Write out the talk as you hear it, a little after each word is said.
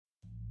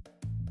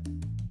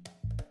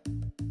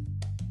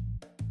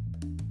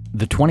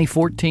The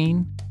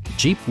 2014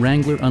 Jeep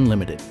Wrangler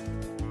Unlimited.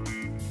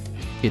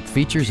 It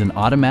features an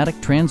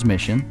automatic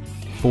transmission,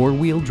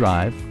 four-wheel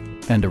drive,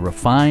 and a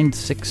refined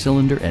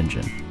six-cylinder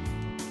engine.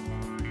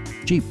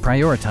 Jeep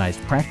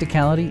prioritized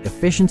practicality,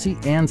 efficiency,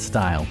 and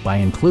style by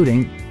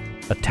including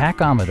a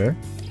tachometer,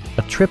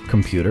 a trip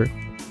computer,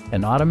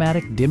 an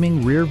automatic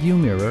dimming rear-view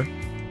mirror,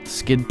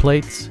 skid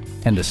plates,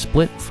 and a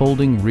split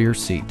folding rear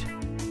seat.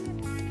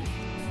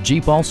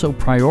 Jeep also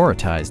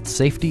prioritized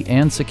safety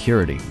and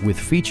security with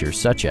features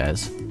such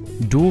as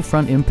dual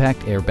front impact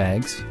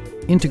airbags,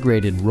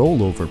 integrated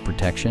rollover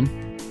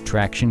protection,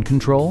 traction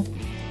control,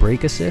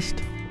 brake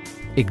assist,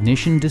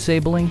 ignition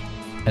disabling,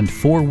 and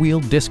four-wheel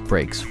disc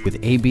brakes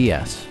with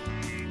ABS.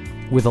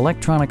 With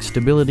electronic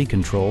stability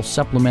control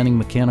supplementing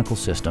mechanical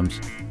systems,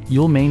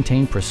 you'll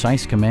maintain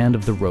precise command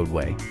of the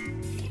roadway.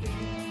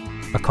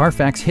 A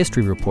Carfax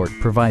history report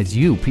provides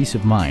you peace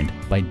of mind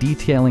by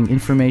detailing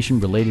information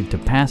related to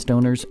past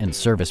owners and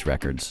service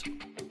records.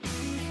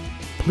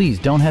 Please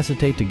don't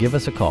hesitate to give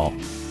us a call.